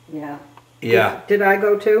 Yeah. Yeah. Did I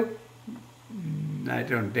go too? I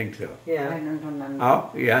don't think so. Yeah. I don't remember.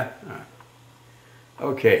 Oh, yeah.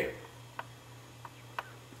 Okay.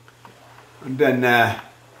 Und dann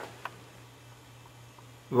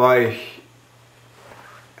war ich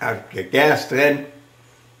auf Gas drin,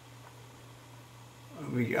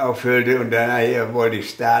 wie ich auffüllte und dann wollte ich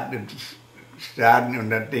starten und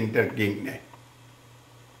das Ding, das ging nicht.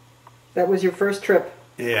 That was your first trip.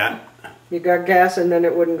 Ja. You got gas and then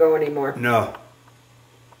it wouldn't go anymore. No.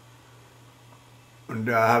 Und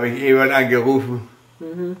da habe ich jemand angerufen.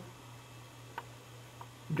 Mhm.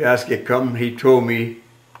 Der ist gekommen, he told me.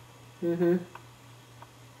 Mhm.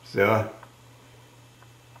 So.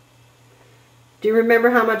 Do you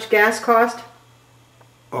remember how much gas cost?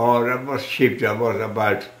 Oh, that was cheap. That was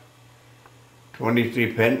about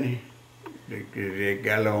 23 penny, the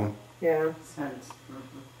gallon. Yeah. Cents.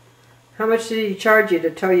 Mm-hmm. How much did he charge you to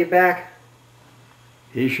tow you back?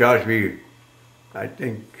 He charged me, I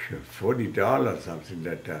think, $40, something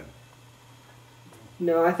like that.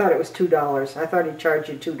 No, I thought it was $2. I thought he charged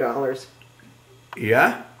you $2.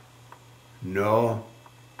 Yeah? No,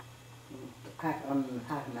 Pack on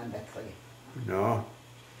half an battery. no.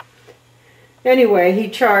 Anyway, he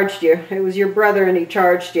charged you. It was your brother and he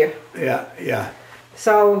charged you. Yeah, yeah.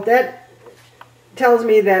 So that tells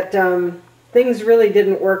me that things really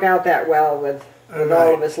didn't work out that well with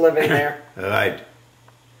all of us living there. Right.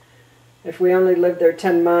 If we only lived there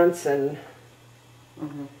 10 months and...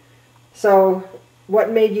 Mm-hmm. So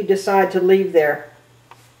what made you decide to leave there?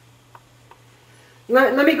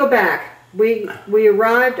 Let me go back. We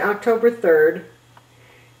arrived October 3rd,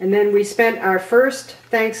 and then we spent our first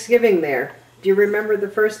Thanksgiving there. Do you remember the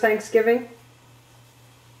first Thanksgiving?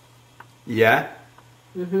 Yeah?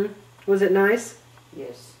 Mm-hmm. Was it nice?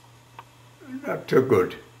 Yes. Not too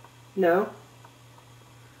good. No?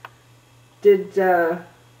 Did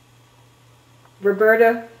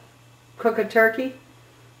Roberta cook a turkey?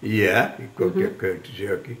 Yeah, he cooked a good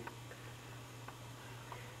turkey.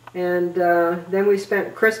 And then we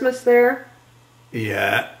spent Christmas there?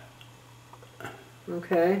 Yeah.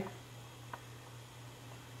 Okay.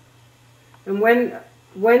 And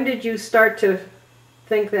when did you start to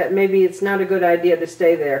think that maybe it's not a good idea to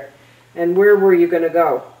stay there? And where were you going to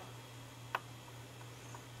go?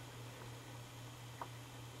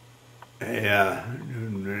 Yeah,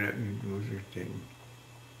 that was the thing.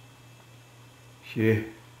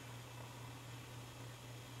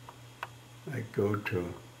 I go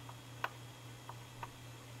to...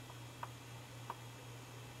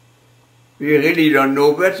 We really don't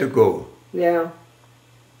know where to go, Yeah.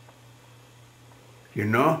 you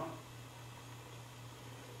know?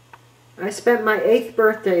 I spent my 8th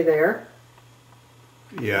birthday there,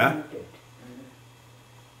 Yeah.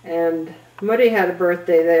 and Muddy had a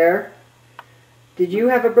birthday there. Did you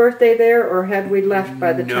have a birthday there, or had we left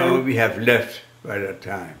by the time? No, we have left by that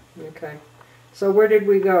time. Okay. So where did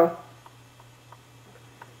we go?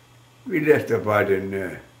 We left about in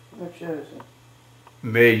What shows it?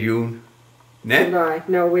 May, June. Ne? July.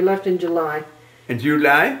 No, we left in July. In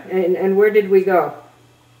July And where did we go?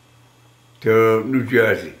 to New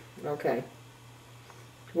Jersey. Okay.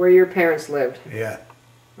 Where your parents lived. Yeah.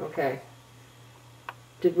 Okay.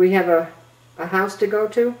 Did we have a house to go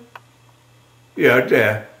to? Yeah,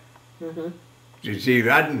 there. Mm-hmm. You see,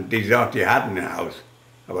 they thought they had a house,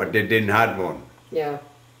 but they didn't have one. Yeah.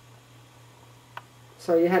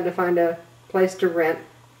 So you had to find a place to rent.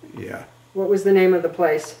 Yeah. What was the name of the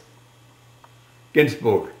place?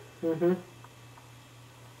 Ginsburg. Mm-hmm.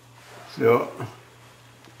 So,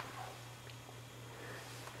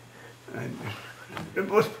 and it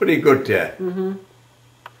was pretty good there. Mm-hmm.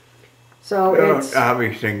 So Ja, it's da habe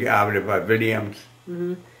ich dann gearbeitet bei Williams.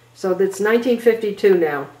 so it's 1952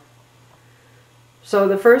 now. So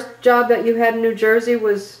the first job that you had in New Jersey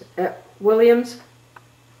was at Williams?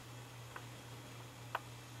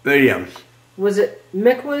 Williams. Was it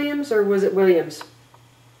Mick Williams or was it Williams?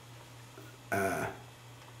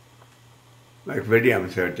 Like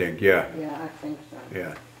Williams, I think, yeah. Yeah, I think so.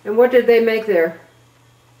 Yeah. And what did they make there?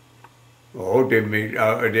 Oh, they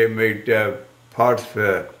made parts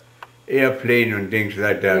for airplane and things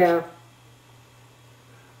like that. Yeah.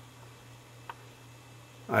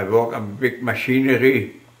 I work on big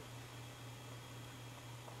machinery.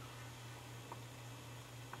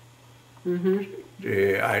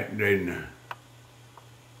 I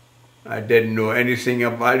didn't know anything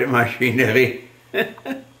about the machinery.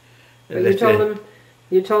 But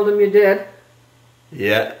you told him you did.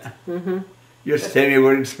 Yeah. Just tell me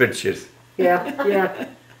what it switches. Yeah, yeah.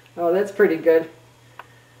 Oh, that's pretty good.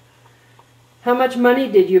 How much money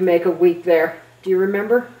did you make a week there? Do you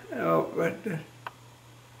remember? Oh, but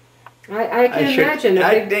I can imagine.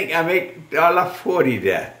 I think I make $1.40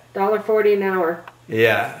 there. $1.40 an hour.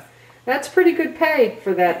 Yeah. That's pretty good pay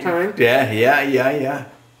for that time. Yeah.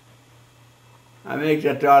 I make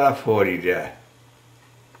that $1.40 there.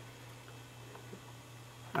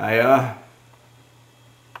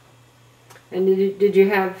 And did you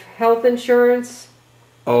have health insurance?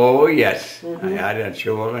 Oh yes, I had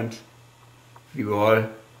insurance. Fuel.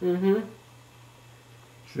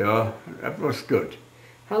 So that was good.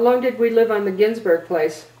 How long did we live on the Ginsburg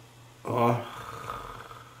place? Oh,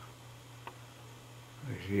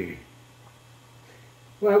 I see.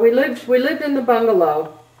 Well, we lived in the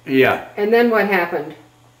bungalow. Yeah. And then what happened?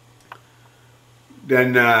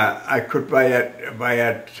 Then I could buy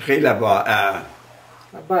a trailer bar,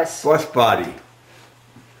 A bus. Busbody.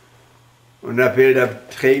 Und da fehlt der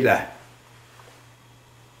Trailer.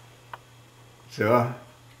 So.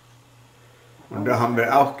 Und da haben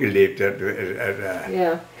wir auch gelebt.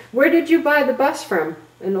 Yeah. Where did you buy the bus from?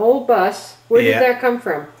 An old bus. Where did that come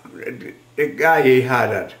from? The guy, he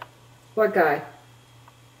had it. What guy?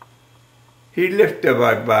 He lived there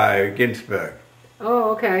by Ginsburg.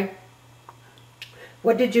 Oh, okay.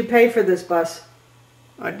 What did you pay for this bus?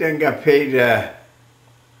 I think I paid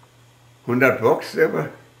 $100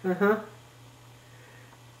 ever.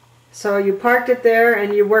 So you parked it there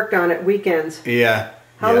and you worked on it weekends. Yeah.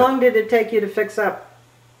 How long did it take you to fix up?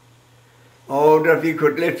 Oh, that we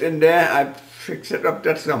could live in there, I fixed it up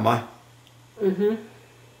that summer.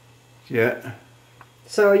 Yeah.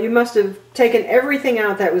 So you must have taken everything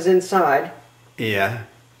out that was inside. Yeah.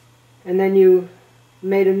 And then you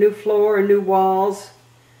made a new floor and new walls.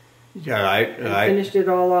 Yeah, right. Finished it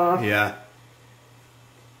all off. Yeah.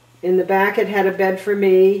 In the back it had a bed for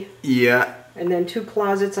me. Yeah. And then 2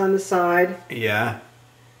 closets on the side. Yeah.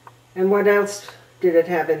 And what else did it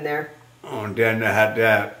have in there? And then I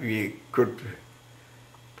had, we could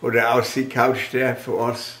put an outseat couch there for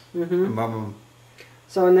us. Mom.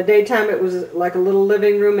 So in the daytime it was like a little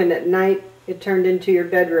living room, and at night it turned into your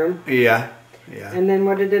bedroom. Yeah. And then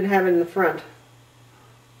what did it have in the front?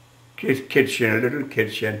 Kitchen, a little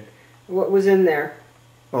kitchen. What was in there?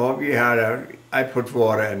 Oh, we had I put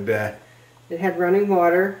water in there. It had running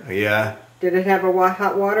water. Yeah. Did it have a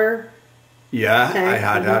hot water? Yeah, tank? I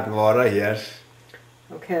had hot water, yes.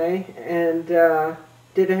 Okay, and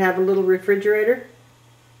did it have a little refrigerator?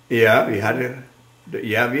 Yeah, we had a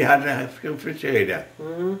refrigerator.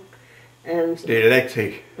 And the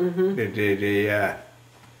electric. And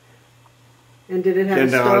did it have a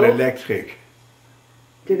General stove? Electric.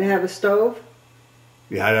 Did it have a stove?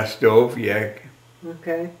 We had a stove, yeah.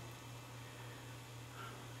 Okay.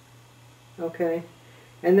 Okay.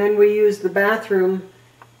 And then we used the bathroom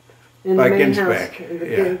in By the main Ginsburg, house, in the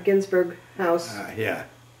yeah. Ginsburg house. Yeah.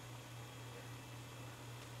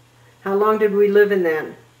 How long did we live in that?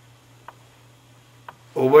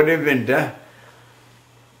 Over the winter.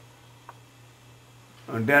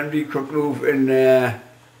 And then we could move in,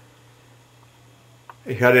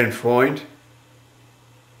 ich hatte einen Freund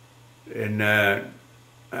in der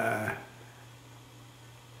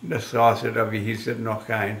Straße, da wie hieß es noch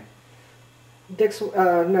kein?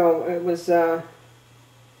 No, it was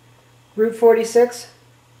Route 46.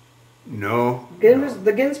 No.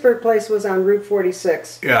 The Ginsburg place was on Route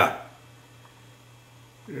 46. Yeah.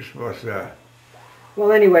 This was,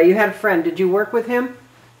 Well, anyway, you had a friend. Did you work with him?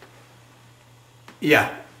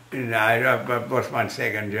 yeah. And that was my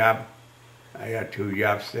second job. I had 2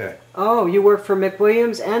 jobs there. Oh, you worked for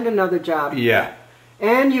McWilliams and another job. Yeah.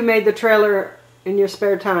 And you made the trailer in your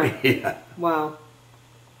spare time. Yeah. Wow.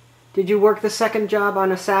 Did you work the second job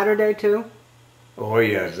on a Saturday too? Oh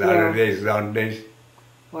yeah, Saturdays, Sundays.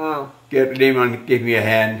 Wow. Get them and give me a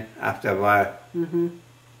hand after a while.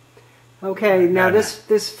 Okay, now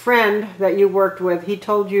this friend that you worked with, he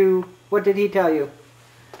told you, what did he tell you?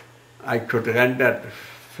 I could rent that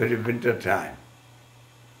for the winter time.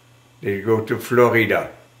 They go to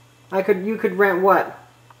Florida. You could rent what?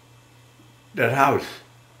 That house.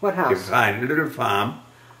 What You house? find a little farm.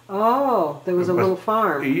 Oh, there was a It was- little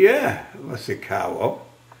farm. Yeah, it was a cow up.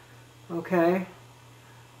 Okay.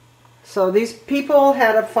 So these people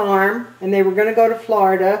had a farm and they were going to go to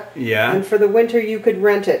Florida. Yeah, And for the winter you could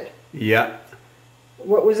rent it. yeah.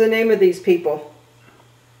 What was the name of these people?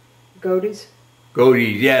 Goaties?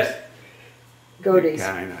 Goaties, yes. Goaties.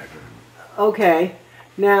 Kind of. Okay.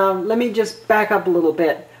 Now let me just back up a little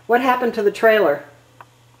bit. What happened to the trailer?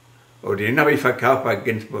 Oh, den habe ich verkauft bei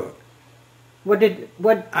Ginsburg.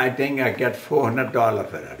 What? I think I got $400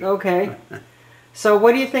 for that. Okay. So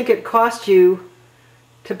what do you think it cost you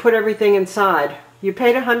to put everything inside? You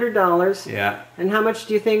paid $100. Yeah. And how much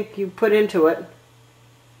do you think you put into it?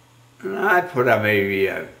 I put up maybe,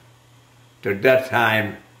 to that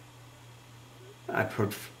time, I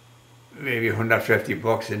put maybe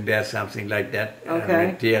 $150 in there, something like that. Okay.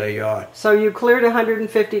 Material. So you cleared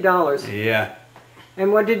 $150. Yeah.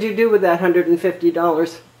 And what did you do with that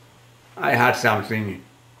 $150? I had something.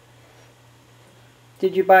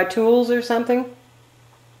 Did you buy tools or something?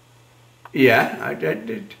 Yeah, I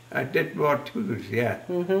did more tools, yeah.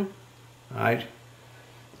 Mm-hmm. Right.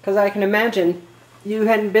 Because I can imagine you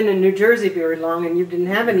hadn't been in New Jersey very long and you didn't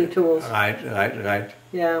have any tools. Right.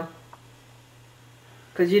 Yeah.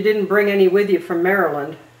 Because you didn't bring any with you from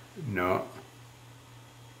Maryland. No.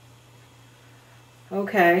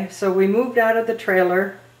 Okay, so we moved out of the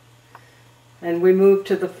trailer and we moved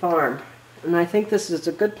to the farm. And I think this is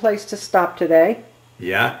a good place to stop today.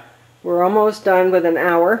 Yeah. We're almost done with an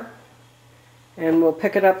hour. And we'll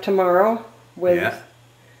pick it up tomorrow with,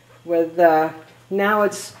 now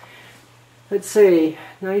it's, let's see,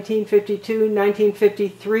 1952,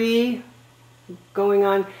 1953, going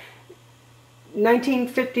on,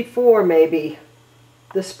 1954 maybe,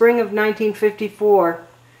 the spring of 1954.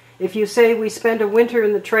 If you say we spent a winter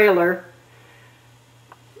in the trailer,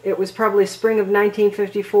 it was probably spring of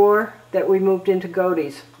 1954 that we moved into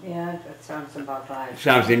Godey's. Yeah, that sounds about right.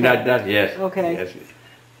 Something like that, yes. Okay. Yes.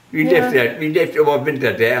 We lived there, we lived over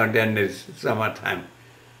winter there and then it's summertime,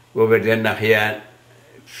 wo wir dann nachher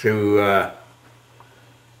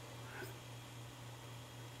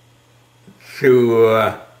zu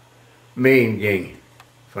Maine ging,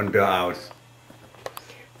 von da aus.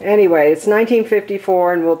 Anyway, it's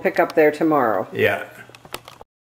 1954 and we'll pick up there tomorrow. Ja.